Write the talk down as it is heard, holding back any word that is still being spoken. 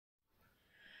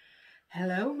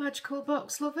Hello Magical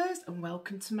box lovers and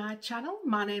welcome to my channel.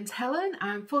 My name's Helen,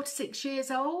 I'm 46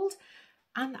 years old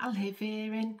and I live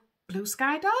here in blue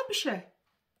sky Derbyshire.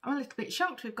 I'm a little bit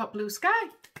shocked we've got blue sky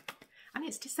and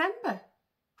it's December.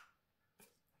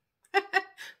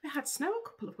 We had snow a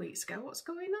couple of weeks ago. What's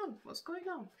going on? What's going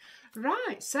on?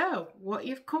 Right, so what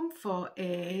you've come for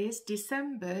is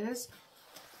December's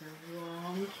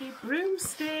Wonky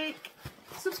Broomstick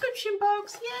subscription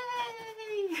box.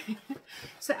 Yay!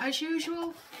 So as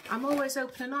usual, I'm always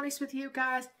open and honest with you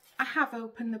guys. I have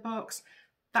opened the box.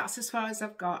 That's as far as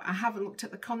I've got. I haven't looked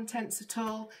at the contents at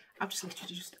all. I've just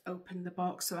literally just opened the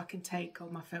box so I can take all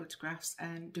my photographs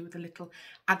and do the little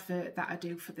advert that I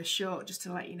do for the short, just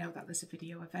to let you know that there's a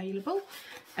video available.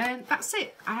 And that's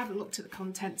it. I haven't looked at the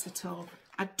contents at all.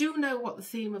 I do know what the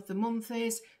theme of the month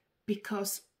is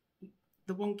because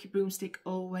the Wonky Broomstick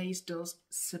always does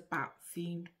Sabbat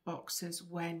themed boxes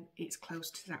when it's close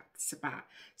to that Sabbat.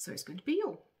 So it's going to be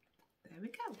Yule. There we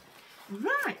go.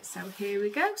 Right, so here we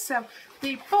go. So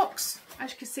the box,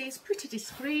 as you can see, is pretty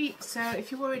discreet. So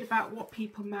if you're worried about what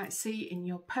people might see in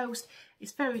your post,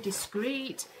 it's very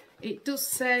discreet. It does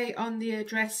say on the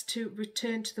address to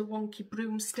return to the Wonky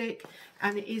Broomstick,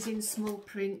 and it is in small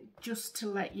print, just to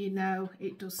let you know.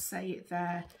 It does say it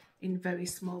there in very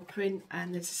small print,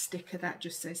 and there's a sticker that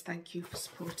just says thank you for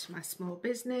supporting my small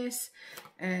business.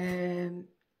 Let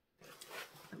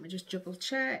me just double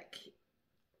check.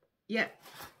 Yeah.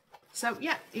 So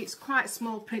yeah, it's quite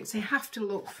small print, so you have to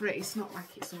look for it. It's not like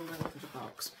it's all over the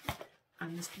box.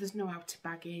 And there's no outer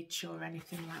baggage or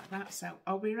anything like that. So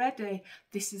are we ready?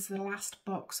 This is the last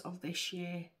box of this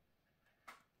year.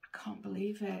 I can't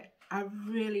believe it. I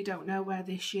really don't know where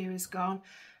this year has gone.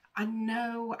 I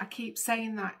know I keep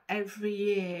saying that every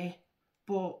year,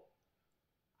 but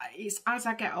it's as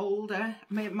I get older.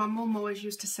 My mum always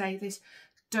used to say this: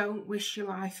 don't wish your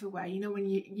life away. You know, when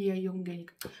you're younger, you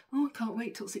go, oh, I can't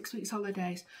wait till 6 weeks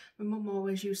holidays. My mum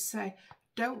always used to say,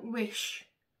 don't wish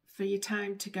for your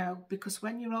time to go, because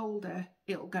when you're older,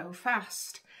 it'll go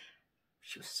fast.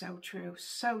 She was so true,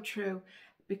 so true.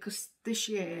 Because this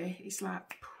year, it's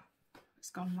like, it's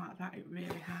gone like that. It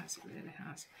really has, it really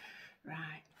has.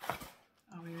 Right,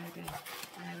 are we ready?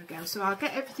 There we go. So I'll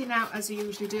get everything out as I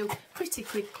usually do, pretty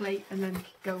quickly, and then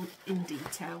go in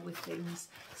detail with things.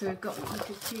 So we've got a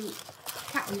little cute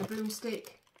cat on the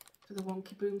broomstick for the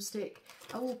Wonky Broomstick.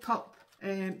 I will pop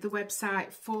the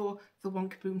website for the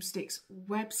Wonky Broomstick's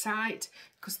website,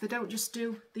 because they don't just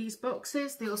do these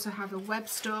boxes, they also have a web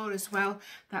store as well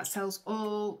that sells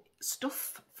all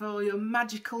stuff for your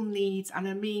magical needs, and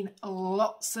I mean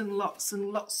lots and lots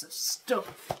and lots of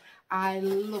stuff. I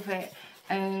love it.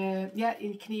 Yeah,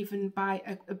 you can even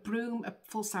buy a broom, a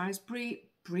full-size breezem.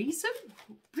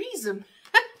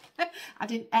 I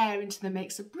didn't air into the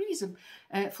mix, a breezem,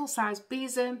 full-size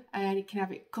breezem, and you can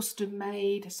have it custom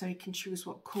made, so you can choose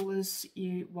what colours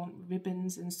you want,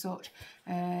 ribbons and such.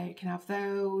 You can have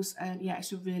those, and yeah,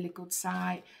 it's a really good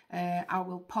site. I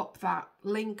will pop that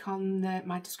link on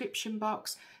my description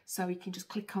box, so you can just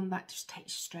click on that, just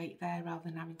takes you straight there rather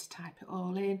than having to type it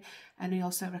all in. And I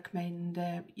also recommend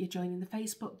you joining the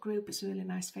Facebook group. It's a really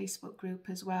nice Facebook group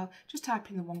as well. Just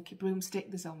type in the Wonky Broomstick,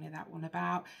 there's only that one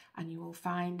about, and you will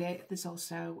find it. There's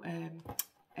also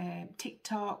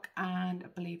TikTok and I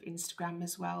believe Instagram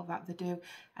as well that they do,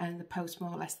 and they post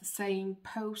more or less the same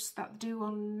posts that they do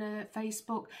on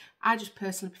Facebook. I just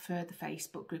personally prefer the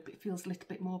Facebook group, it feels a little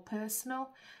bit more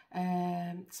personal.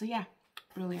 So yeah,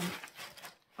 brilliant.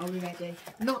 Are we ready?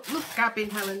 Enough gabbing,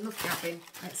 Helen, enough gabbing.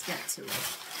 Let's get to it.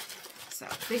 So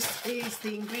this is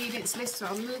the ingredients list, so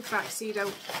I'll move back so you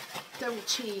don't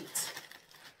cheat.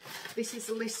 This is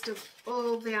a list of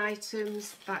all the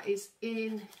items that is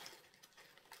in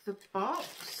the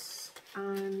box,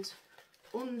 and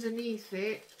underneath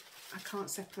it, I can't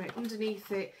separate,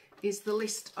 underneath it is the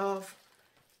list of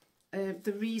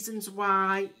the reasons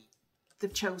why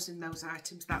they've chosen those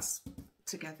items. That's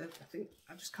together. I think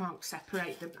I just can't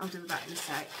separate them. I'll do that in a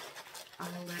sec. I'll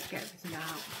get everything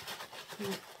out.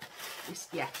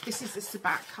 This is the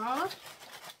Sabbat card.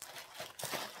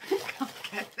 I can't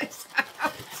get this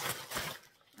out.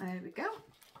 There we go.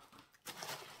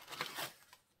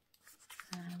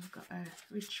 And we've got a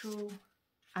ritual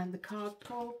and the card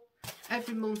pull.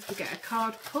 Every month we get a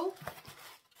card pull.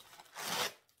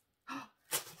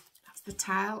 The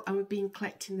tile, and we've been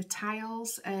collecting the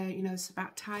tiles, you know,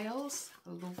 Sabbat tiles.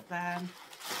 I love them.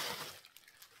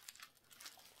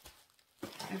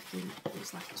 Everything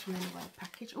looks like it's really well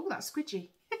packaged. Oh, that's squidgy.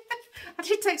 I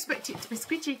didn't expect it to be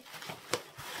squidgy.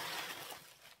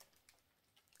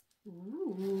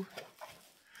 Ooh.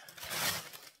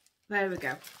 There we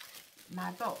go.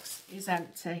 my box is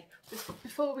empty.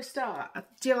 Before we start,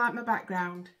 do you like my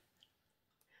background?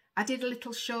 I did a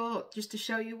little short just to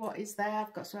show you what is there.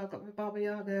 I've got my Baba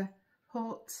Yaga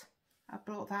hut. I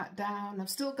brought that down. I've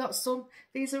still got some.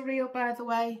 These are real, by the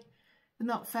way. They're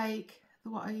not fake.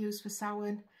 They're what I use for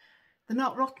Samhain. They're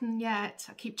not rotten yet.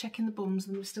 I keep checking the bums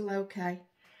and they're still okay.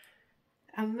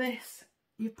 And this,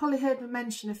 you've probably heard me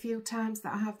mention a few times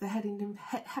that I have the Headingham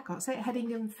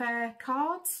Fair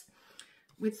cards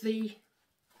with the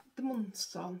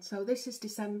months on. So this is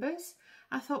December's.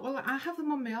 I thought, well, I have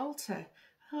them on my altar.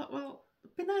 I thought, well,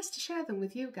 it'd be nice to share them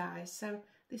with you guys. So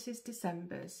this is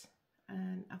December's,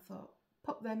 and I thought,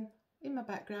 pop them in my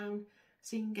background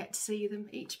so you can get to see them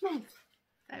each month.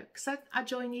 Because I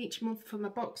join each month for my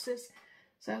boxes,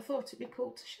 so I thought it'd be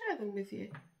cool to share them with you.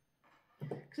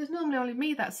 Because it's normally only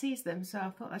me that sees them, so I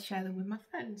thought I'd share them with my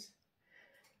friends.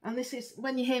 And this is,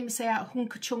 when you hear me say out a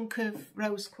hunk of chunk of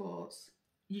rose quartz,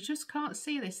 you just can't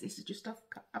see this. This is just off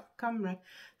camera.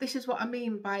 This is what I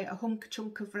mean by a hunk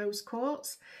chunk of rose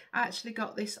quartz. I actually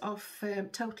got this off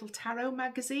Total Tarot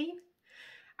magazine.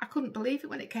 I couldn't believe it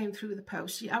when it came through the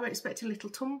post. I would expect a little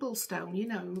tumblestone, you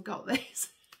know, and we got this.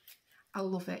 I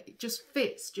love it. It just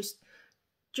fits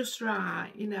just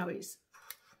right. You know, it's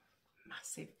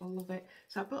massive. I love it.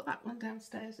 So I brought that one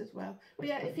downstairs as well. But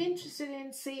yeah, if you're interested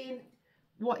in seeing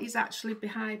what is actually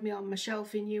behind me on my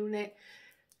shelving unit,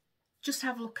 just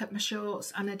have a look at my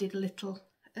shorts, and I did a little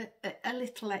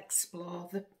explore.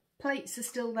 The plates are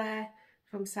still there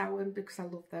from Samhain because I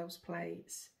love those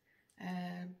plates.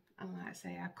 And like I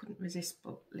say, I couldn't resist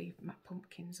but leave my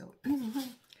pumpkins up.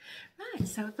 Right,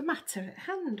 so the matter at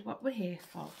hand, what we're here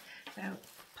for. So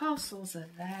parcels are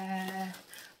there.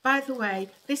 By the way,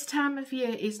 this time of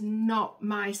year is not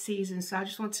my season, so I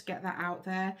just want to get that out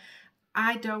there.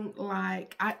 I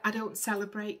don't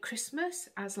celebrate Christmas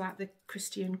as like the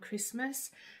Christian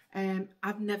Christmas.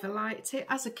 I've never liked it.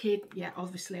 As a kid, yeah,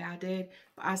 obviously I did.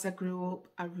 But as I grew up,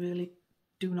 I really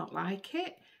do not like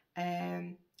it.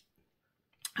 I'm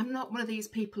not one of these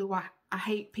people who I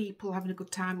hate people having a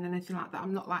good time and anything like that.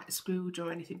 I'm not like a Scrooge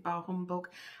or anything, bar humbug.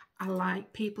 I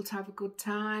like people to have a good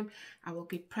time. I will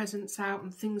give presents out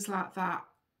and things like that.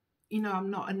 You know, I'm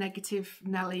not a negative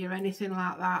Nelly or anything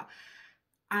like that.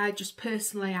 I just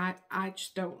personally, I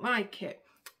just don't like it.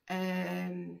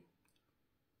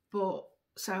 But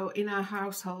so in our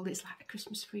household, it's like a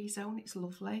Christmas free zone. It's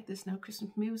lovely. There's no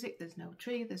Christmas music. There's no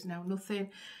tree. There's no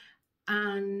nothing.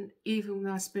 And even with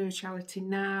our spirituality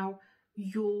now,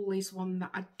 Yule is one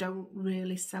that I don't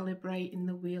really celebrate in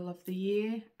the wheel of the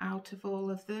year out of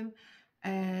all of them.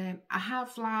 I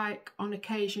have, like, on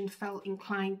occasion felt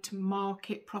inclined to mark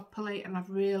it properly, and I've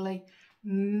really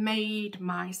made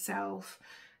myself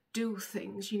do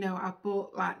things. You know, I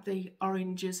bought like the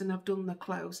oranges and I've done the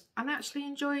clothes and actually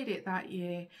enjoyed it that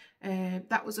year.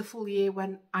 That was a full year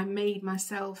when I made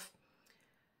myself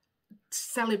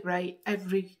celebrate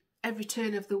every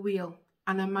turn of the wheel,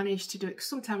 and I managed to do it. 'Cause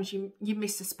sometimes you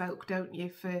miss a spoke, don't you,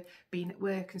 for being at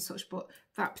work and such, but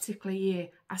that particular year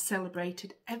I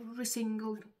celebrated every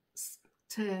single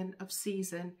turn of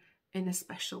season in a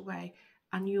special way,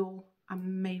 and I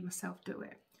made myself do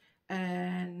it,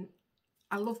 and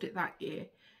I loved it that year.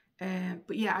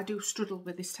 But yeah, I do struggle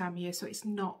with this time of year, so it's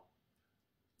not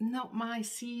my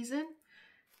season.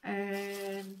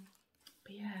 But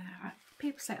yeah,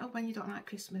 people say, oh, when you don't like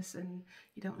Christmas and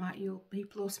you don't like Yule,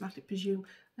 people automatically presume,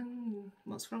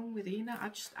 what's wrong with you? You know, I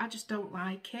just don't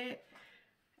like it.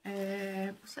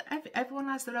 So everyone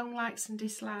has their own likes and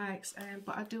dislikes,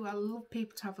 but I love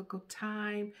people to have a good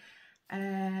time.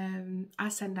 I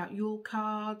send out Yule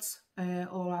cards,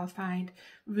 or I'll find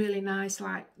really nice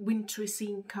like wintry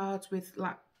scene cards with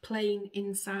like plain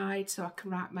inside, so I can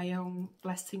write my own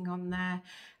blessing on there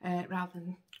rather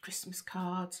than Christmas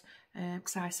cards,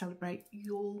 because I celebrate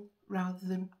Yule rather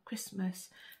than Christmas.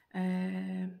 So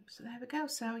there we go.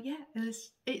 So yeah,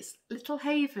 it's little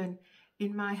haven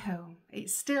in my home.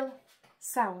 It's still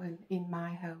Samhain in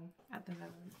my home at the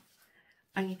moment,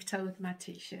 and you can tell with my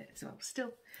t-shirt as well.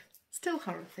 Still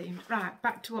horror themed. Right,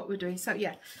 back to what we're doing. So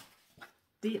yeah,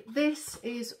 this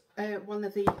is one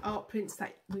of the art prints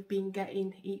that we've been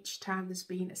getting each time there's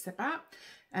been a Sabbat,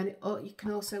 and you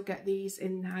can also get these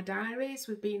in our diaries.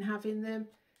 We've been having them,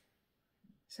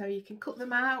 so you can cut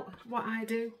them out. What I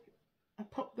do, I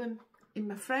pop them in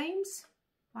my frames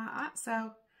like that.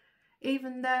 So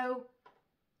even though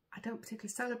I don't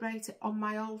particularly celebrate it on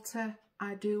my altar,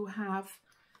 I do have,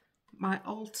 my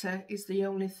altar is the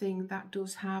only thing that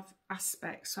does have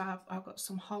aspects. So I've got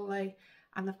some holly,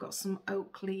 and I've got some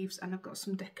oak leaves, and I've got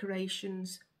some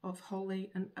decorations of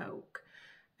holly and oak.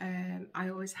 I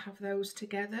always have those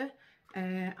together.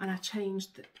 and I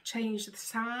changed the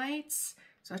sides,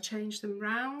 so I changed them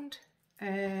round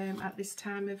at this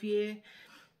time of year.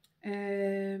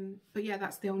 But yeah,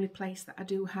 that's the only place that I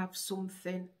do have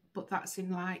something, but that's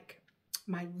in like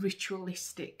my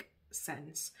ritualistic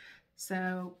sense.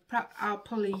 So I'll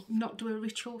probably not do a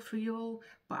ritual for Yule,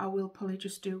 but I will probably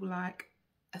just do like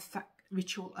a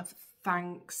ritual of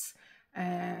thanks,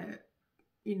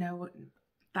 you know,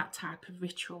 that type of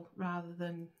ritual rather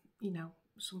than, you know,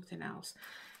 something else.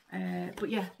 But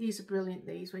yeah, these are brilliant.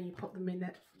 These, when you put them in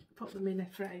a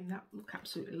frame, that look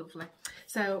absolutely lovely.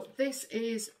 So this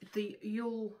is the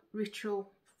Yule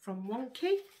ritual from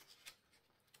Wonky,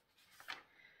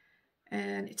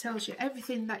 and it tells you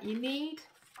everything that you need.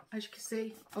 As you can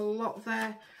see, a lot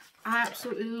there. I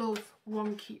absolutely love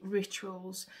Wonky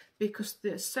rituals because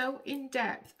they're so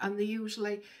in-depth, and they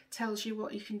usually tells you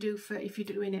what you can do for if you're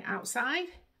doing it outside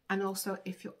and also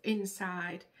if you're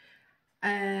inside.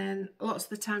 And lots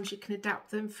of the times you can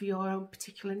adapt them for your own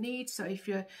particular needs. So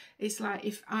it's like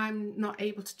if I'm not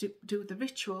able to do the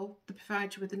ritual, they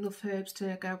provide you with enough herbs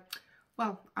to go,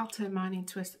 well, I'll turn mine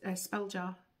into a spell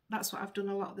jar. That's what I've done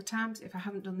a lot of the times. If I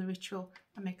haven't done the ritual,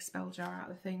 I make a spell jar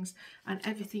out of things. And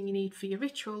everything you need for your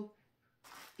ritual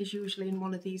is usually in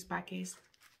one of these baggies.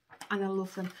 And I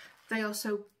love them. They are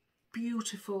so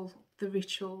beautiful, the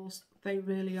rituals. They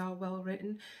really are well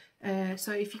written.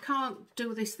 So if you can't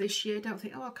do this year, don't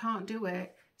think, oh, I can't do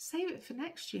it. Save it for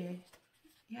next year.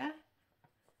 Yeah,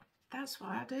 that's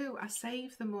what I do. I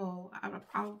save them all.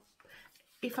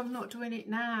 If I'm not doing it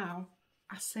now,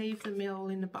 I save them all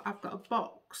in I've got a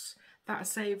box that I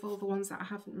save all the ones that I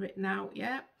haven't written out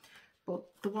yet, but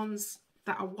the ones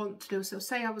that I want to do. So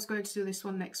say I was going to do this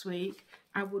one next week,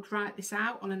 I would write this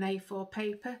out on an A4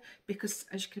 paper because,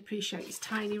 as you can appreciate, it's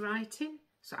tiny writing.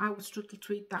 So I would struggle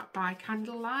to read that by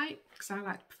candlelight because I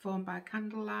like to perform by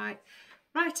candlelight.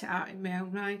 Write it out in my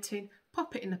own writing,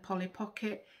 pop it in a Polly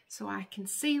Pocket so I can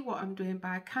see what I'm doing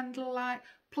by candlelight.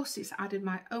 Plus it's added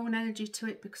my own energy to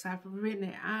it because I've written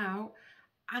it out,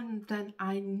 and then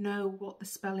I know what the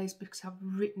spell is because I've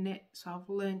written it, so I've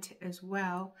learnt it as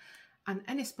well. And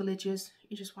any spillages,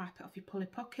 you just wipe it off your Polly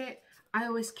Pocket. I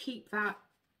always keep that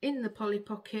in the Polly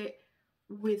Pocket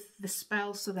with the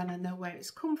spell, so then I know where it's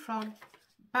come from.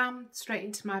 Bam, straight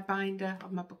into my binder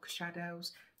of my Book of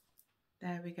Shadows.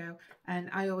 There we go. And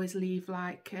I always leave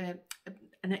like an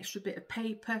extra bit of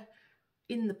paper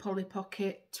in the Polly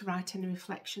Pocket to write any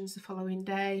reflections the following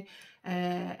day,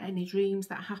 any dreams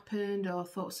that happened or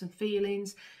thoughts and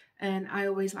feelings. And I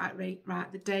always like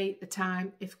write the date, the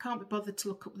time. If I can't be bothered to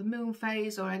look up the moon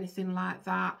phase or anything like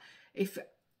that,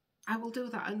 I will do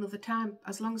that another time.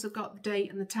 As long as I've got the date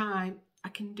and the time, I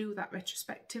can do that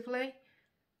retrospectively.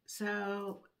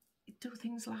 So do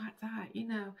things like that, you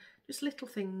know, just little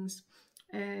things.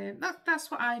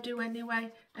 That's what I do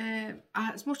anyway.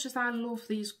 As much as I love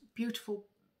these beautiful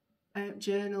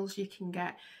journals you can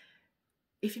get,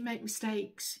 if you make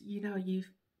mistakes, you know, you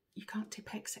can't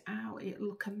Tipp-Ex it out, it'll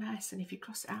look a mess, and if you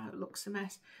cross it out, it looks a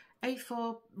mess.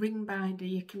 A4 ring binder,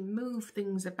 you can move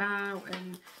things about,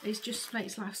 and it just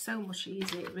makes life so much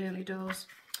easier, it really does.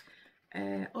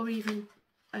 Or even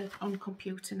on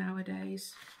computer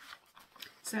nowadays.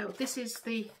 So this is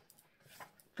the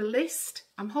list.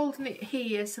 I'm holding it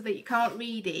here so that you can't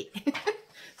read it.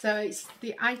 So it's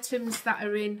the items that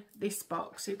are in this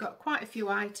box. So you've got quite a few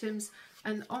items,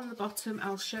 and on the bottom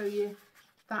I'll show you,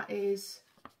 that is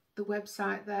the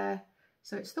website there.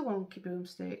 So it's the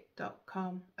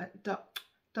wonkybroomstick.com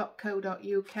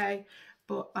 .co.uk,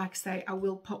 but like I say, I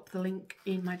will pop the link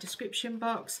in my description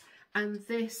box. And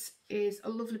this is a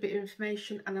lovely bit of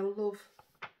information, and I love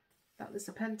that there's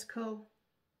a pentacle.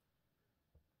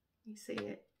 You see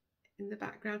it in the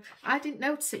background. I didn't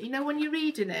notice it. You know, when you're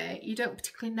reading it, you don't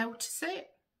particularly notice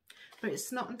it, but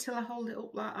it's not until I hold it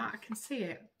up like that I can see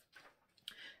it.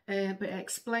 But it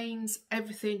explains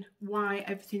everything, why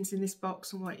everything's in this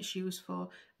box and what it's used for,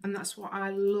 and that's what I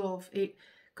love it,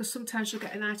 because sometimes you'll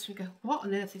get an item and go, what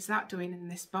on earth is that doing in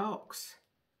this box?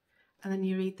 And then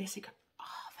you read this and go,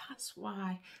 oh, that's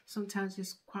why. Sometimes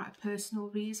there's quite a personal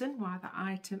reason why that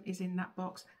item is in that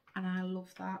box, and I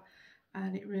love that.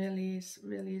 And it really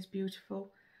is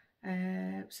beautiful.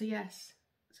 So yes,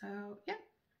 so yeah,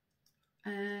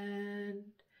 and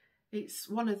it's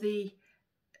one of the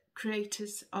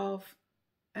creators of,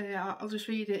 I'll just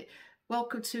read it.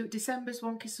 Welcome to December's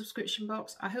Wonky subscription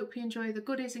box. I hope you enjoy the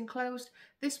goodies enclosed.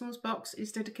 This month's box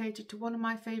is dedicated to one of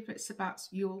my favourite Sabbats,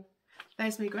 Yule.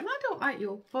 There's me going, I don't like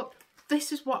Yule, but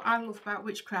this is what I love about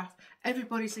witchcraft.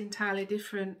 Everybody's entirely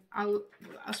different.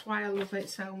 That's why I love it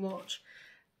so much.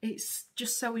 It's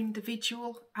just so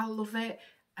individual. I love it,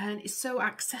 and it's so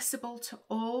accessible to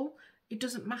all. it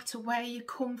doesn't matter where you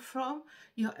come from,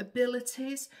 your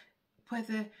abilities,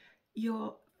 whether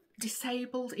you're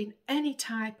disabled in any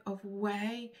type of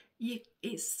way, you're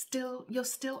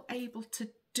still able to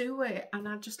do it, and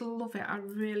I just love it. I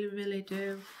really, really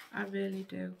do. I really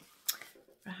do.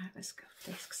 Right, let's go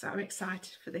for this because I'm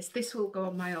excited for this. This will go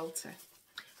on my altar.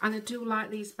 And I do like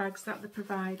these bags that they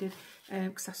provided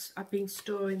because I've been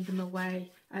storing them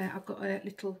away. I've got a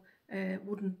little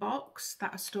wooden box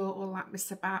that I store all like my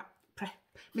Sabbat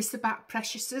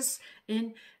Preciouses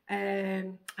in,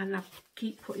 and I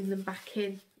keep putting them back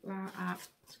in like that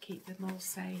to keep them all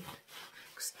safe.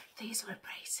 Because these are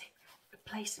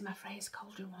replacing my Freya's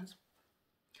Cauldron ones.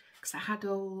 Because I had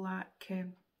all like,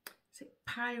 is it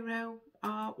pyro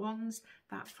art ones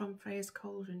that from Freya's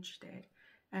Cauldron she did.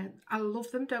 And I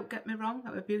love them, don't get me wrong,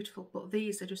 they were beautiful, but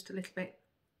these are just a little bit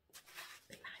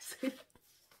nice.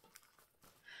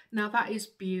 Now that is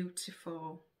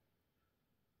beautiful.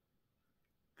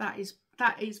 That is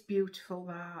beautiful,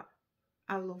 that.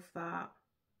 I love that.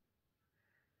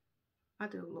 I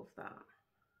do love that.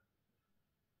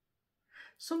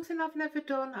 Something I've never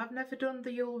done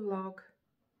the Yule log.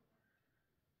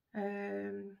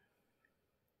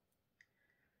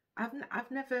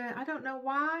 I've never, I don't know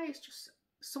why, it's just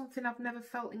something I've never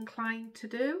felt inclined to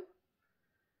do.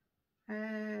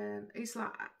 It's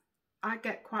like, I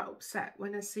get quite upset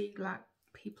when I see like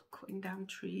people cutting down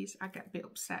trees. I get a bit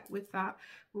upset with that.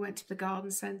 We went to the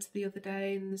garden centre the other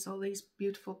day and there's all these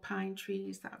beautiful pine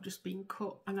trees that have just been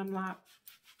cut, and I'm like,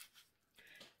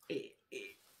 it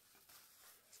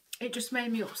just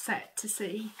made me upset to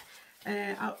see.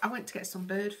 I went to get some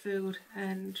bird food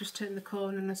and just turned the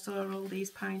corner and I saw all these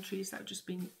pine trees that have just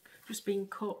been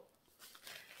cut.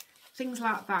 Things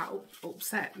like that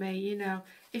upset me, you know.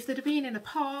 If they'd have been in a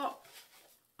pot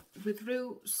with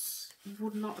roots,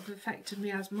 would not have affected me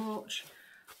as much,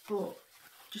 but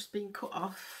just being cut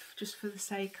off just for the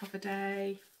sake of a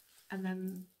day, and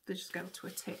then they just go to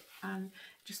a tip, and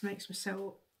it just makes me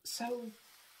so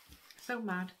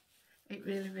mad. It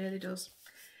really, really does.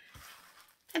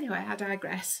 Anyway, I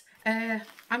digress.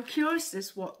 I'm curious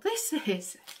as what this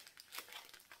is.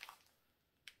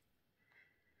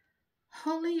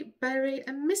 Holly, berry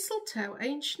and mistletoe,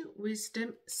 ancient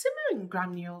wisdom, simmering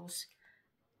granules.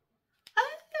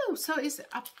 Oh, so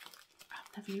I've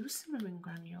never used simmering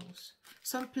granules.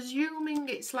 So I'm presuming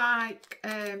it's like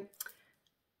you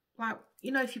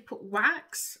know, if you put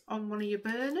wax on one of your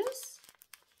burners.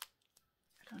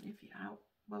 I don't know if how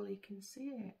well you can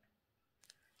see it.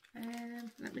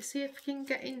 Let me see if I can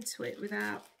get into it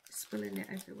without spilling it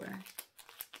everywhere.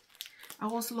 I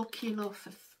was lucky enough,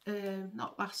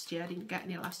 not last year, I didn't get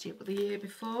any last year, but the year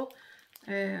before.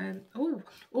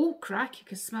 Oh, crikey, you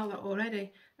can smell that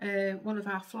already. One of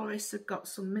our florists had got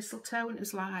some mistletoe, and it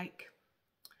was like,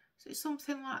 is it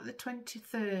something like the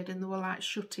 23rd, and they were like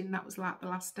shutting, that was like the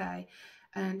last day,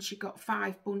 and she got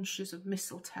 5 bunches of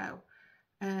mistletoe,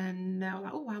 and they were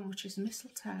like, oh, how much is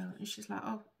mistletoe? And she's like,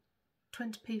 oh,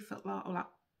 20p foot lot. I'm like,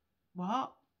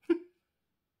 what?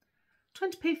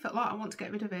 20p foot lot, I want to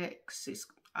get rid of it because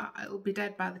it'll be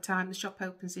dead by the time the shop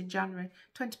opens in January.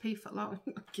 20p foot lot,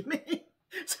 give me.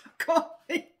 So I got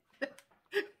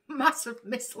massive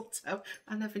mistletoe.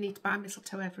 I never need to buy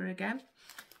mistletoe ever again.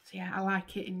 So yeah, I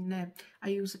like it in, I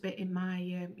use a bit in my,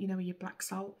 you know, your black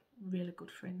salt. Really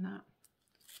good for in that.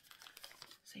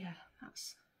 So yeah,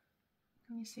 that's,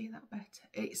 can you see that better?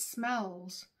 It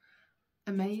smells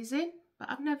amazing, but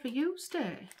I've never used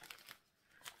it.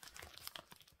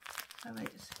 Oh,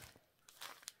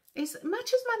 it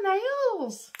matches my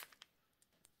nails.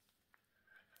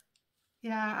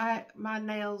 Yeah, my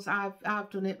nails, I've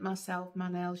done it myself, my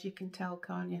nails, you can tell,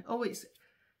 can't you? Oh, it's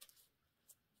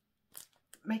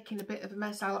making a bit of a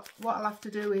mess. What I'll have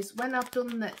to do is, when I've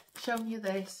done that, shown you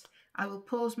this, I will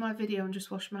pause my video and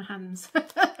just wash my hands.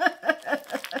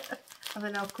 And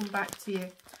then I'll come back to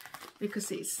you,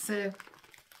 because it's,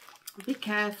 be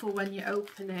careful when you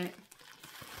open it.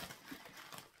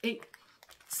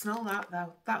 Smell that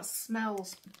though, that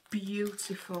smells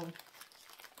beautiful.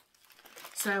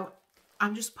 So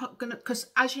I'm just gonna,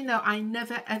 because as you know, I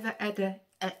never ever edit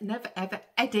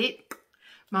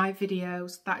my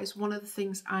videos. That is one of the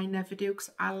things I never do, because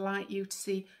I like you to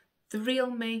see the real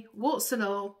me, warts and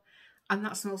all, and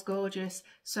that smells gorgeous.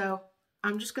 So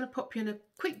I'm just going to pop you in a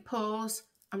quick pause.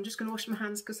 I'm just going to wash my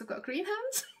hands because I've got green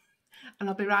hands. And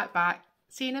I'll be right back.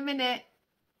 See you in a minute.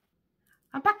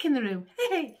 I'm back in the room.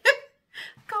 Hey,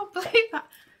 I can't believe that.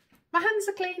 My hands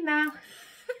are clean now.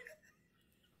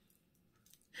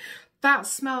 That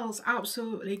smells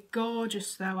absolutely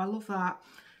gorgeous though. I love that.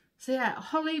 So yeah,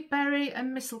 holly, berry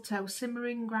and mistletoe,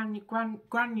 simmering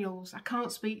granules. I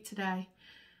can't speak today.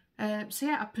 So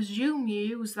yeah, I presume you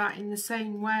use that in the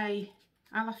same way.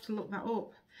 I'll have to look that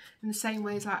up. In the same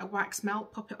way as like a wax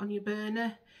melt, pop it on your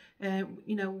burner,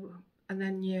 you know, and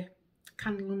then your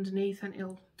candle underneath, and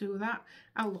it'll do that.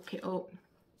 I'll look it up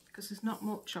because there's not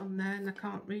much on there and I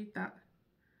can't read that.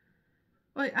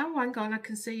 Wait, oh, hang on, I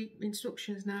can see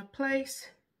instructions now. Place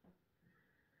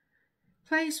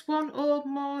 1 or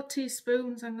more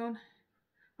teaspoons, hang on,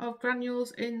 of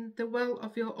granules in the well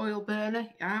of your oil burner.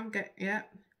 Yeah.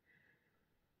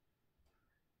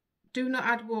 Do not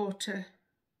add water.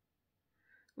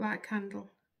 Like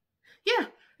candle. Yeah,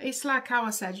 it's like how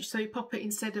I said, so you pop it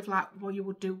instead of like, well, you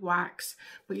would do wax,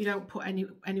 but you don't put any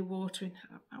water in.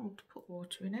 I want to put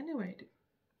water in anyway.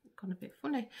 It's gone a bit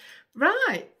funny.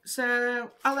 Right,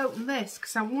 so I'll open this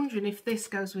because I'm wondering if this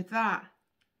goes with that.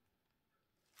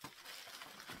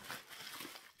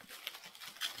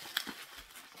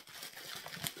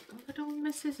 Have I done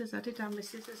my scissors? I did have my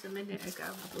scissors a minute ago.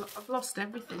 I've lost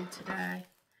everything today.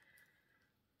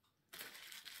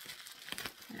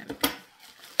 There we go.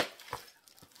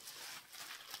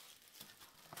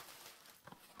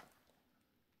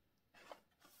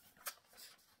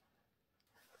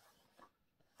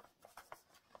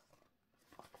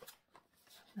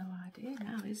 No idea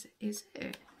now, is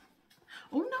it?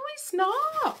 Oh no, it's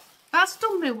not. That's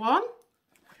done me one.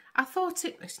 I thought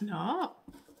it's not.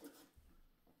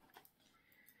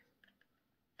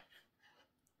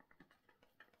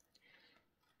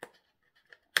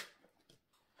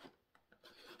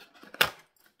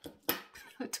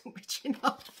 I took my chin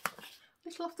off. A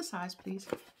little off the sides, please.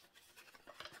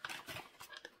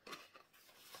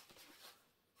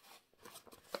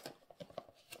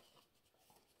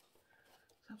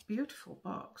 It's a beautiful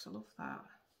box. I love that.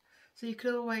 So you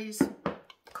could always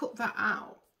cut that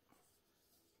out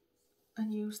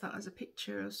and use that as a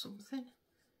picture or something.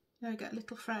 You know, get a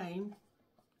little frame.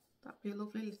 That'd be a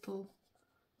lovely little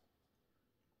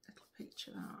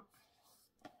picture. That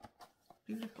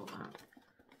beautiful. That.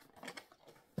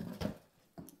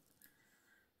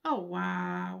 Oh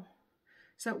wow.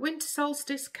 So winter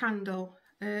solstice candle,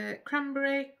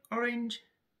 cranberry, orange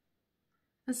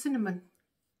and cinnamon.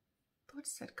 I thought it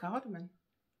said cardamom.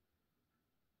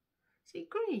 Is it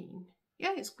green?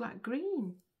 Yeah, it's black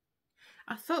green.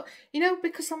 I thought, you know,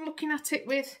 because I'm looking at it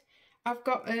with, I've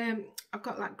got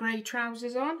like grey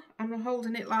trousers on and I'm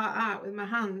holding it like that with my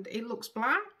hand. It looks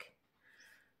black.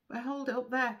 But I hold it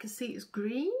up there, I can see it's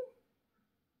green.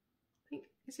 I think,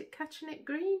 is it catching it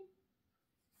green?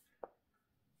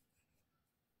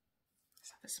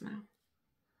 Let's have a smell.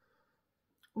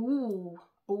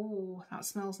 Ooh, that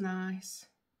smells nice.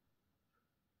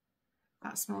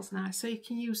 That smells nice. So you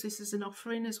can use this as an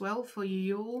offering as well for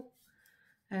your Yule.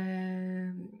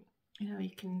 You know,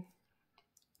 you can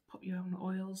pop your own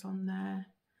oils on there.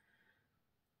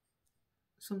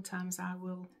 Sometimes I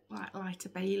will light a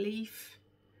bay leaf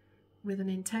with an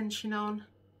intention on,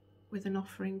 with an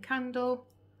offering candle.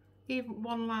 Even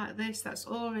one like this that's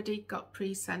already got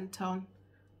pre-scent on.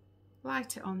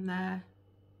 Light it on there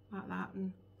like that,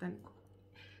 and then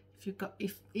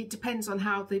if it depends on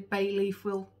how the bay leaf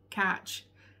will catch,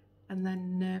 and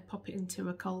then pop it into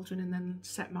a cauldron and then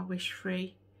set my wish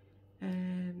free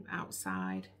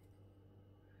outside.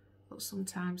 But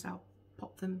sometimes I'll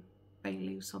pop them bay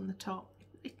leaves on the top.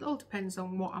 It all depends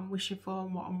on what I'm wishing for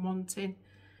and what I'm wanting.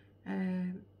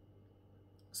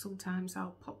 Sometimes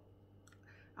I'll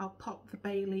pop the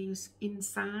bay leaves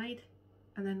inside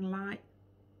and then light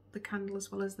the candle as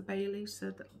well as the bay leaves,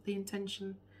 so that the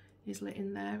intention is lit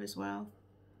in there as well.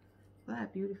 They're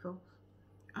beautiful.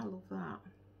 I love that.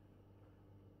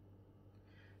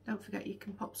 Don't forget you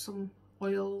can pop some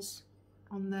oils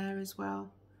on there as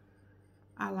well.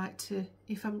 I like to,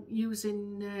 if I'm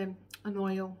using an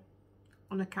oil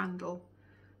on a candle,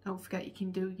 don't forget you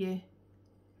can do your,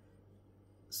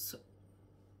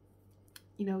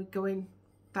 you know, going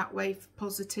that way for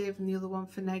positive and the other one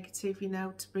for negative, you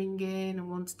know, to bring in and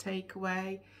one to take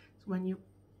away. So when you're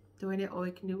doing it, or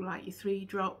you can do like your 3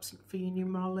 drops for your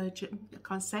numerology. I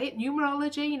can't say it,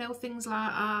 numerology, you know, things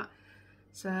like that.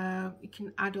 So you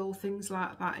can add all things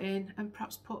like that in, and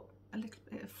perhaps put a little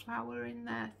bit of flour in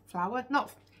there. Flour,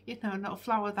 not, you know, not a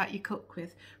flour that you cook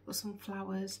with, but some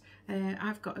flowers.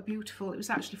 I've got a beautiful, it was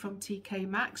actually from TK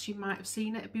Maxx, you might have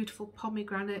seen it, a beautiful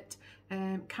pomegranate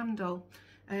candle.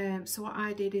 So what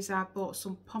I did is I bought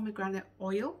some pomegranate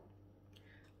oil,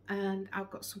 and I've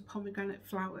got some pomegranate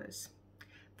flowers.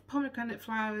 The pomegranate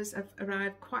flowers have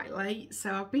arrived quite late,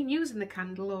 so I've been using the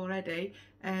candle already,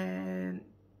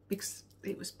 because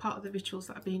it was part of the rituals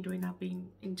that I've been doing. I've been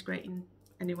integrating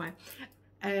anyway.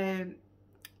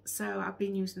 So I've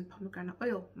been using pomegranate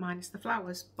oil minus the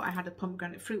flowers, but I had a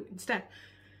pomegranate fruit instead.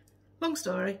 long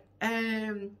story.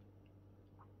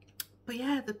 But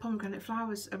yeah, the pomegranate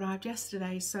flowers arrived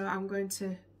yesterday, so I'm going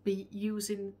to be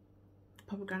using the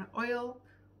pomegranate oil,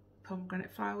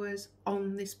 pomegranate flowers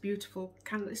on this beautiful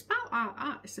candle. It's about like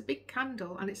that. It's a big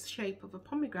candle and it's the shape of a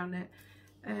pomegranate.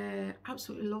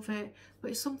 Absolutely love it.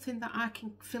 But it's something that I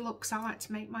can fill up because I like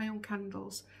to make my own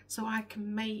candles, so I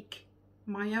can make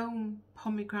my own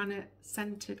pomegranate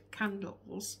scented candle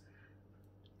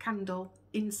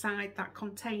inside that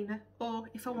container, or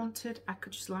if I wanted I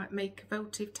could just like make a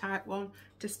votive type one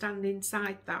to stand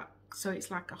inside that, so it's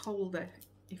like a holder,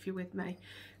 if you're with me.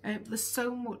 There's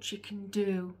so much you can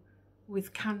do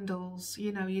with candles,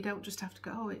 you know. You don't just have to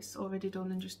go, oh, it's already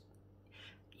done, and just,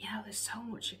 you know, there's so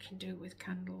much you can do with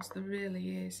candles. There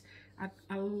really is.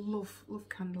 I love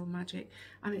candle magic.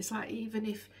 And it's like, even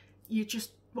if you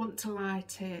just want to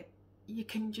light it, you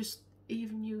can just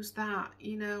even use that,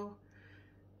 you know,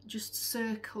 just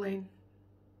circling,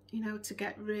 you know, to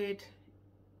get rid,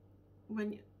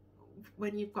 when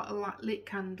you've got a lit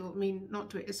candle, I mean, not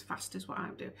do it as fast as what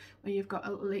I'm doing. When you've got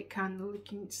a lit candle, you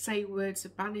can say words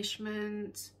of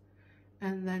banishment,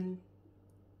 and then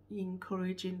you're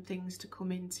encouraging things to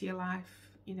come into your life,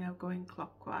 you know, going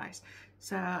clockwise.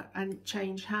 So, and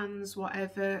change hands,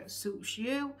 whatever suits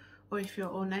you. Or if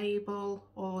you're unable,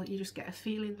 or you just get a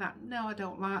feeling that, no, I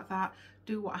don't like that,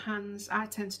 do what hands. I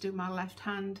tend to do my left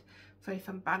hand for if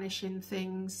I'm banishing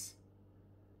things,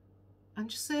 and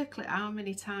just circle it how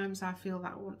many times I feel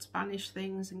that I want to banish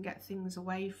things and get things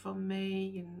away from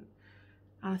me, and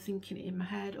I'm thinking it in my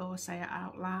head or say it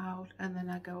out loud, and then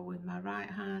I go with my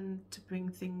right hand to bring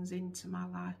things into my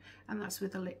life, and that's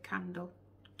with a lit candle.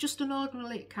 Just an ordinary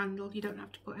lit candle, you don't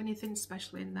have to put anything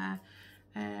special in there.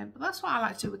 But that's what I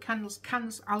like to do with candles.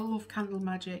 I love candle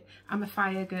magic. I'm a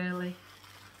fire girly,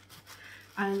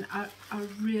 and I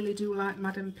really do like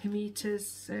Madame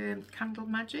Pimita's candle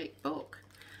magic book.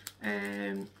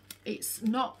 It's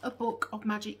not a book of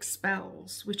magic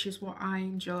spells, which is what I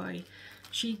enjoy.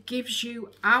 She gives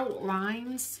you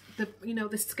outlines, the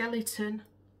skeleton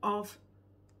of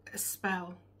a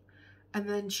spell, and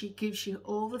then she gives you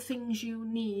all the things you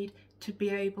need to be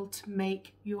able to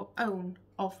make your own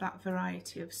of that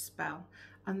variety of spell.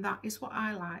 And that is what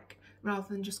I like, rather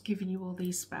than just giving you all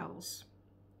these spells.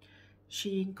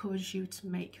 She encourages you to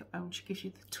make your own. She gives you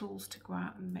the tools to go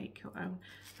out and make your own.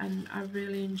 And I've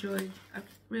really enjoyed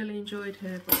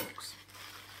her books.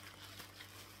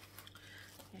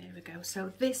 Here we go.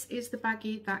 So this is the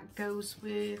baggie that goes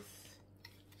with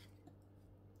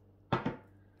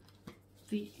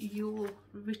the Yule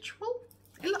ritual.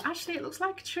 Actually, it looks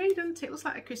like a tree, doesn't it? It looks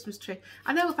like a Christmas tree.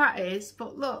 I know what that is,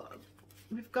 but look,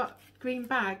 we've got a green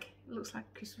bag. It looks like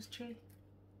a Christmas tree.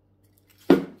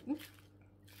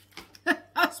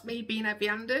 That's me being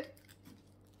heavy-handed.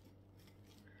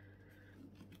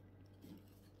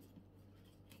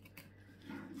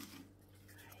 There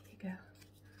you go.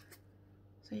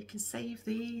 So you can save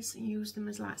these and use them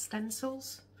as like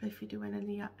stencils for if you're doing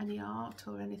any art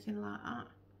or anything like that.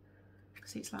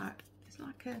 Because it's like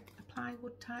a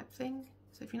plywood type thing.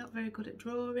 So if you're not very good at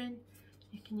drawing,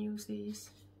 you can use these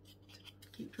to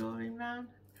keep drawing around.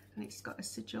 And it's got a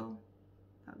sigil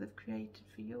that they've created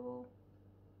for Yule.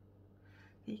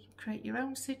 You can create your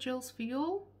own sigils for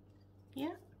Yule.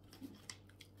 Yeah.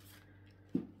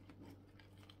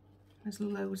 There's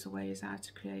loads of ways how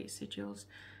to create sigils.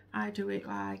 I do it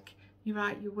like you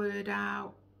write your word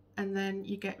out, and then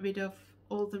you get rid of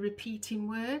all the repeating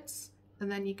words, and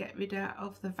then you get rid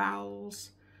of the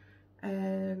vowels.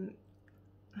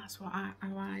 That's how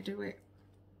I do it.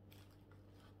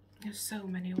 There's so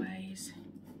many ways.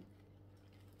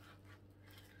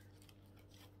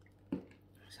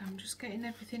 So I'm just getting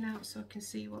everything out so I can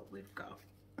see what we've got.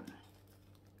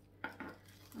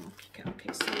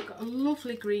 Okay, so we've got a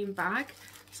lovely green bag.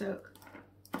 So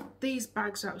these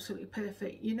bags are absolutely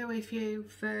perfect. You know, if you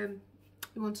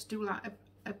want to do like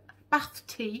a bath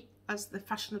tea, as they're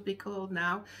fashionably called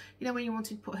now, you know, when you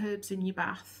wanted to put herbs in your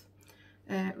bath,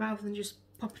 rather than just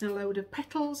popping a load of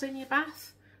petals in your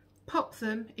bath, pop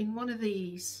them in one of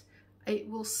these. It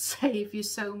will save you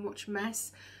so much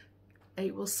mess.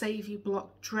 It will save you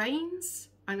blocked drains,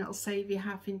 and it'll save you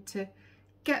having to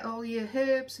get all your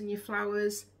herbs and your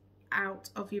flowers out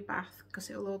of your bath, because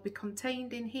it'll all be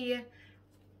contained in here,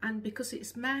 and because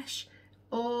it's mesh,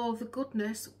 all the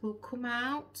goodness will come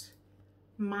out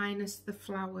minus the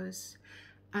flowers.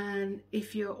 And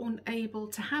if you're unable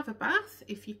to have a bath,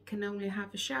 if you can only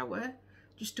have a shower,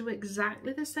 just do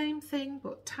exactly the same thing,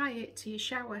 but tie it to your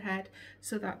shower head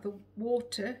so that the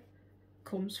water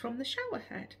comes from the shower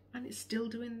head, and it's still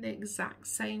doing the exact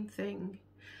same thing.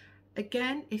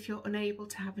 Again, if you're unable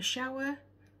to have a shower,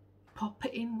 pop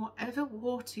it in whatever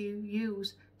water you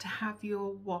use to have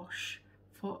your wash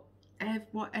for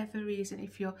whatever reason.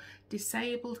 If you're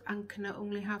disabled and can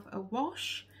only have a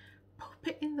wash, pop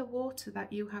it in the water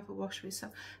that you have a wash with. So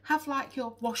have like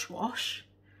your wash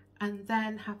and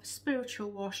then have a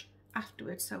spiritual wash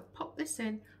afterwards. So pop this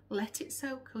in, let it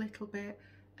soak a little bit,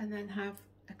 and then have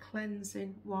a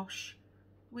cleansing wash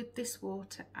with this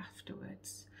water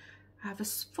afterwards. Have a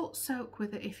foot soak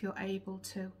with it if you're able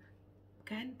to.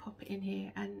 Again, pop it in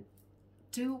here and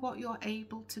do what you're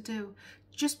able to do.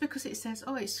 Just because it says,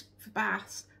 oh, it's for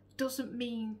baths, doesn't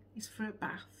mean it's for a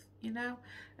bath, you know.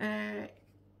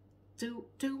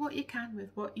 Do what you can with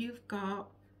what you've got,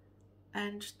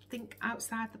 and just think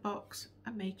outside the box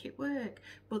and make it work.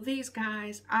 But these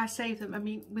guys, I save them. I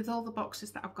mean, with all the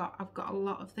boxes that I've got a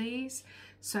lot of these.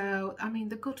 So, I mean,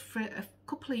 they're good for a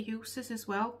couple of uses as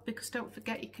well, because don't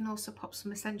forget you can also pop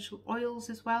some essential oils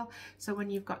as well. So when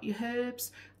you've got your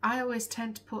herbs, I always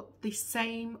tend to put the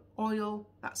same oil.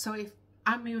 So if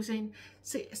I'm using,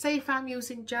 say if I'm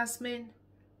using jasmine,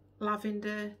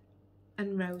 lavender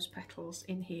and rose petals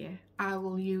in here, I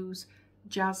will use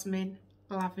jasmine,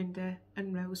 lavender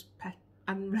and rose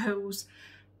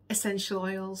essential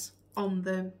oils on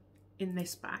them in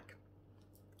this bag,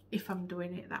 if I'm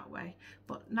doing it that way.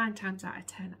 But 9 times out of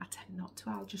 10 I tend not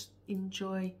to. I'll just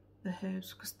enjoy the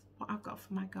herbs because what I've got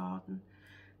for my garden,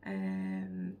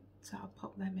 so I'll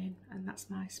pop them in, and that's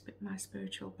my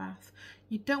spiritual bath.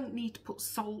 You don't need to put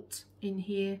salt in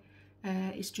here.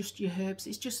 It's just your herbs.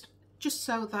 It's just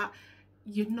so that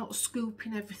you're not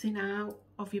scooping everything out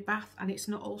of your bath and it's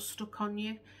not all stuck on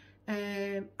you.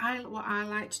 What I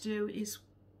like to do is,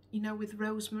 you know, with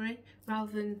rosemary,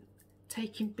 rather than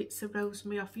taking bits of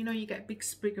rosemary off, you know, you get a big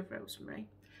sprig of rosemary,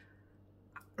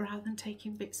 rather than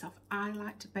taking bits off, I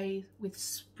like to bathe with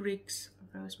sprigs of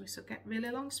rosemary. So get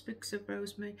really long sprigs of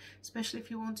rosemary, especially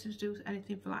if you wanted to do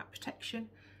anything for like protection.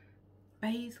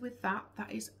 Bathe with that.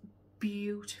 That is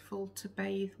beautiful to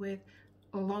bathe with,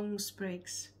 long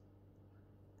sprigs.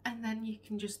 And then you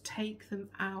can just take them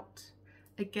out.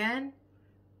 Again,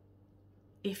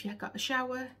 if you've got a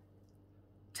shower,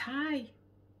 tie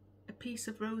a piece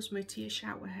of rosemary to your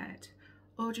shower head,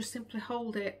 or just simply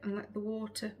hold it and let the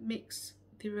water mix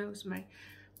with the rosemary.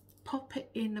 Pop it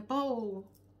in a bowl,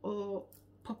 or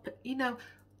pop it, you know,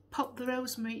 pop the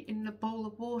rosemary in a bowl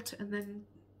of water and then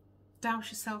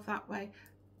douse yourself that way.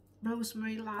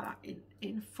 Rosemary like that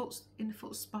in a foot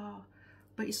spa.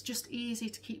 But it's just easy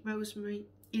to keep rosemary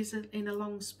in a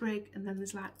long sprig, and then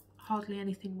there's like hardly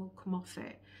anything will come off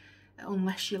it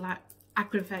unless you like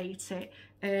aggravate it,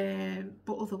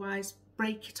 but otherwise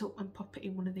break it up and pop it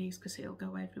in one of these because it'll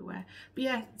go everywhere. But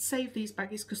yeah, save these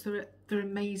baggies because they're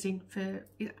amazing for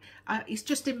it's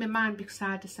just in my mind because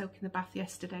I had a soak in the bath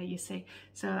yesterday, you see,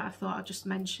 so I thought I'd just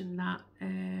mention that.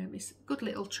 It's a good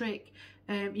little trick.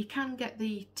 You can get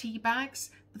the tea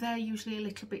bags, but they're usually a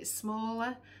little bit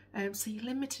smaller, so you're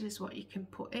limited as what you can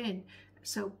put in.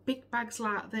 So big bags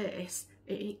like this,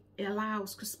 it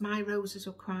allows, because my roses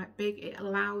are quite big, it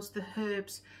allows the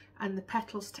herbs and the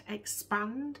petals to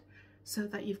expand so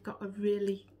that you've got a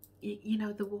really, you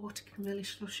know, the water can really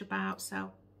slush about.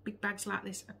 So big bags like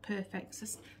this are perfect. So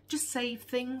just save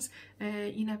things.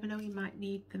 You never know, you might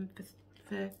need them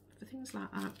for things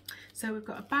like that. So we've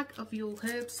got a bag of Yule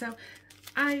herbs. So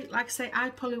like I say, I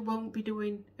probably won't be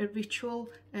doing a ritual.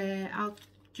 I'll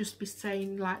just be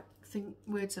saying like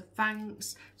words of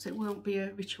thanks, so it won't be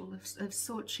a ritual of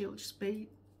such. It'll just be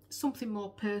something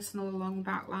more personal along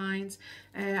that lines.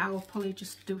 I will probably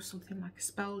just do something like a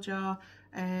spell jar,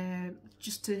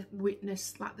 just to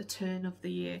witness like the turn of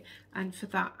the year, and for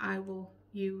that I will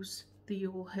use the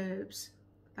Yule herbs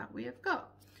that we have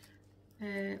got.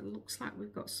 Looks like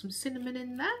we've got some cinnamon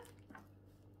in there.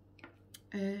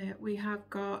 We have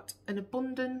got an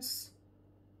abundance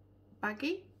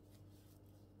baggie.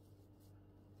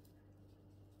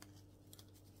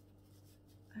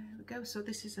 There we go. So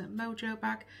this is a mojo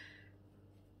bag.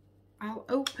 I'll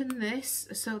open this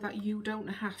so that you don't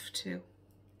have to.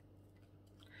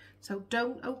 So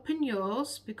don't open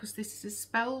yours because this is a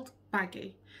spelled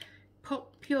baggie. Put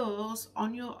yours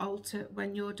on your altar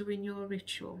when you're doing your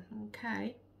ritual,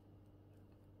 okay?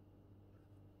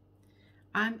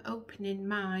 I'm opening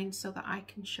mine so that I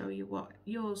can show you what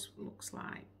yours looks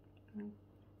like. Here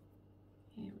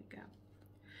we go.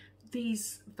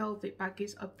 These velvet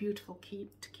baggies are beautiful to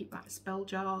keep like spell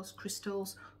jars,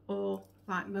 crystals, or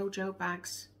like mojo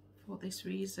bags for this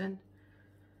reason.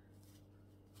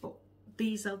 But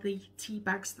these are the tea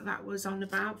bags that was on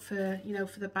about for, you know,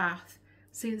 for the bath.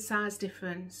 See the size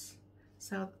difference?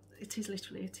 So it is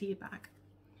literally a tea bag.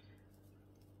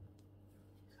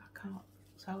 So I can't.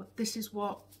 So this is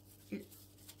what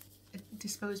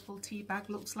disposable tea bag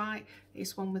looks like.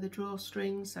 It's one with a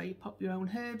drawstring, so you pop your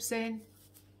own herbs in.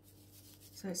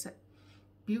 So it's a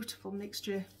beautiful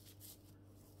mixture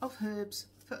of herbs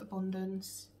for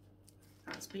abundance.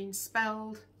 That's been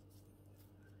spelled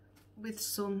with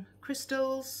some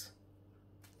crystals.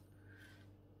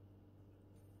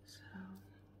 So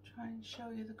I'll try and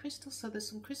show you the crystals. So there's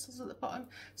some crystals at the bottom.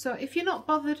 So if you're not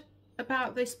bothered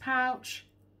about this pouch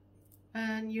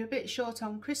and you're a bit short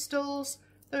on crystals,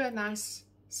 they're a nice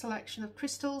selection of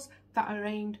crystals that are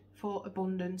aimed for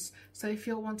abundance. So if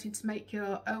you're wanting to make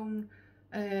your own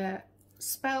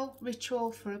spell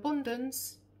ritual for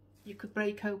abundance, you could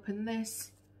break open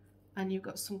this and you've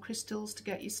got some crystals to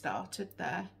get you started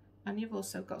there, and you've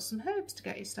also got some herbs to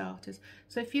get you started.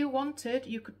 So if you wanted,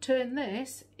 you could turn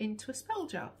this into a spell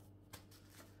jar.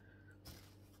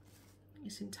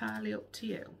 It's entirely up to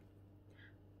you,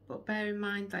 but bear in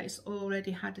mind that it's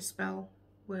already had a spell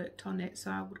worked on it,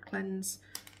 so I would cleanse,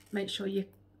 make sure you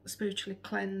spiritually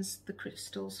cleanse the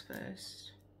crystals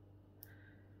first.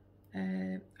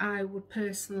 I would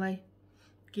personally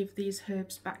give these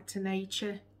herbs back to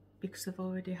nature because I've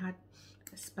already had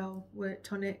a spell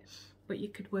worked on it, but you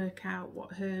could work out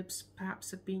what herbs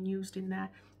perhaps have been used in there.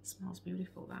 It smells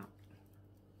beautiful, that.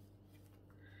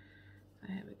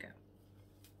 There we go.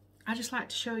 I just like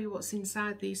to show you what's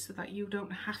inside these so that you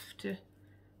don't have to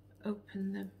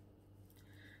open them.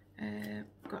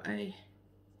 Got a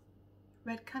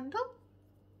red candle,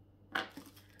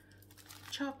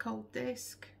 charcoal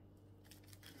disc,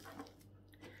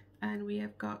 and we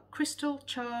have got crystal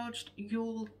charged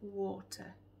Yule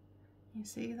water. You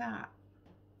see that?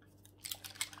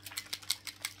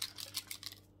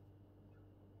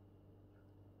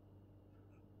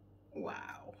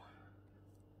 Wow.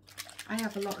 I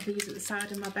have a lot of these at the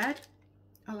side of my bed.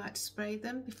 I like to spray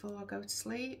them before I go to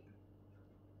sleep.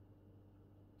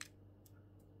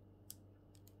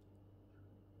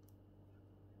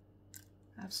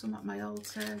 I have some at my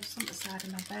altar, some at the side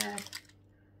of my bed.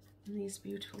 And these are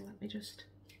beautiful. Let me just...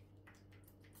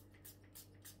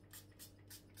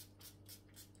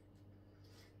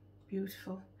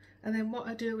 Beautiful. And then what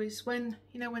I do is when,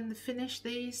 you know, when they finish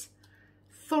these,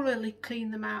 thoroughly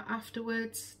clean them out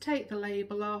afterwards, take the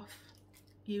label off,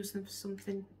 use them for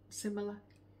something similar.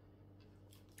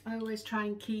 I always try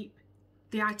and keep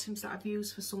the items that I've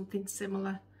used for something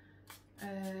similar,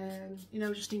 you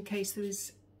know, just in case there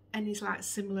is any like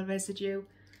similar residue,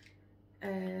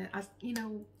 as you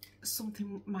know,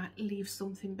 something might leave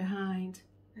something behind,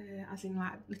 as in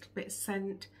like a little bit of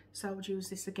scent. So I would use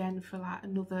this again for like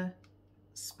another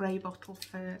spray bottle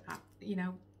for, you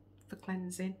know, for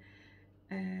cleansing.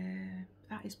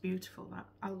 That is beautiful, that.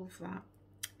 I love that.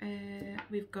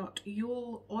 We've got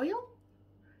Yule oil.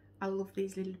 I love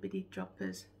these little bitty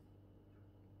droppers.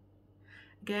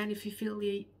 Again, if you feel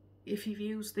if you've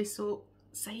used this up,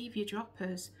 save your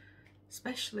droppers,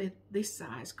 especially this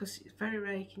size, because it's very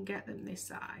rare you can get them this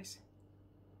size.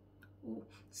 Oh,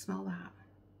 smell that.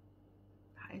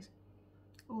 That is,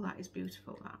 oh, that is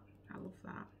beautiful, that. I love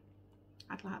that.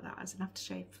 I'd like that as an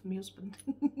aftershave for my husband.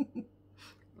 I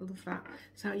love that.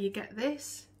 So you get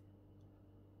this.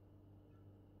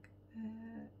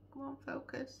 Come on,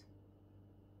 focus.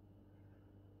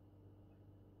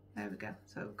 There we go.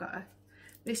 So we've got a,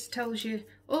 this tells you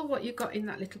all what you've got in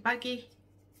that little baggie.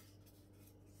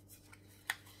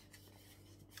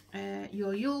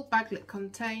 Your Yule baglet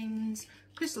contains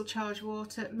crystal charged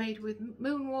water made with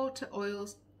moon water,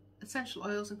 oils, essential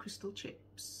oils and crystal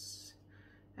chips.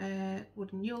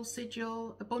 Wooden Yule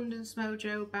sigil, abundance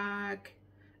mojo bag.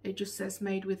 It just says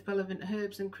made with relevant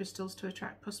herbs and crystals to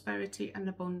attract prosperity and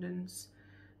abundance.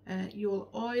 Yule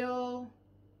oil,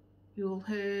 Yule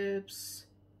herbs,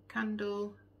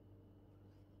 candle.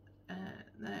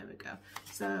 There we go.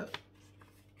 So,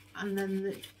 and then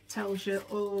it tells you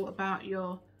all about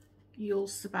your Yule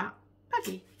Sabbat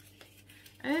baggie.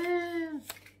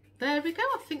 There we go.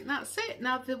 I think that's it.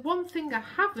 Now, the one thing I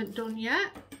haven't done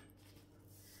yet,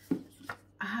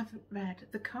 I haven't read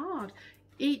the card.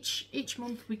 Each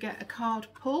month we get a card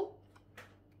pull,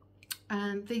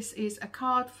 and this is a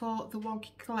card for the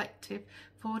Wonky Collective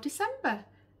for December,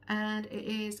 and it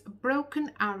is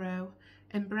Broken Arrow,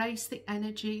 embrace the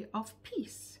energy of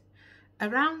peace.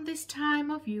 Around this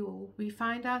time of Yule, we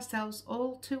find ourselves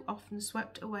all too often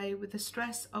swept away with the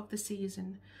stress of the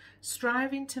season,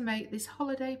 striving to make this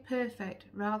holiday perfect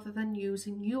rather than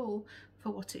using Yule for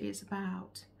what it is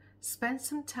about. Spend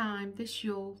some time this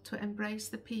Yule to embrace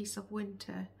the peace of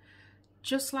winter.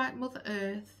 Just like Mother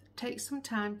Earth, take some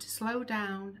time to slow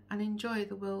down and enjoy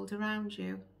the world around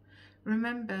you.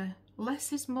 Remember,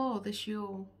 less is more this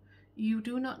Yule. You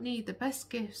do not need the best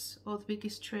gifts or the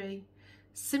biggest tree.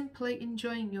 Simply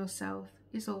enjoying yourself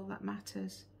is all that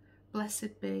matters.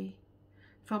 Blessed be.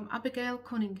 From Abigail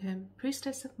Cunningham,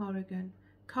 Priestess of Morrigan.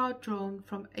 Card drawn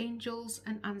from Angels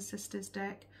and Ancestors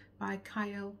deck by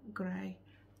Kyle Gray.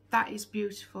 That is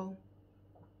beautiful.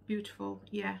 Beautiful,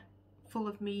 yeah. Full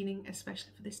of meaning,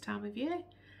 especially for this time of year.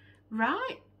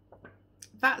 Right,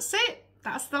 that's it.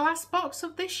 That's the last box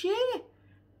of this year.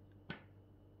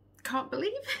 Can't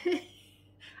believe it.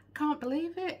 Can't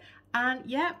believe it. And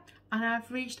yeah, and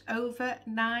I've reached over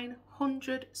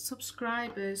 900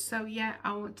 subscribers. So yeah,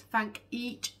 I want to thank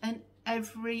each and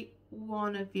every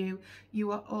one of you.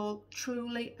 You are all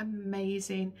truly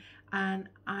amazing, and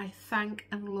I thank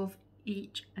and love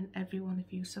each and every one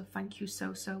of you. So thank you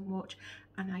so much,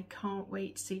 and I can't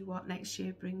wait to see what next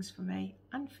year brings for me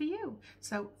and for you.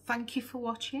 So thank you for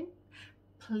watching.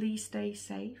 Please stay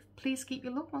safe, please keep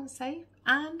your loved ones safe,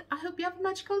 and I hope you have a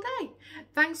magical day.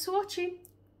 Thanks for watching.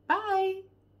 Bye.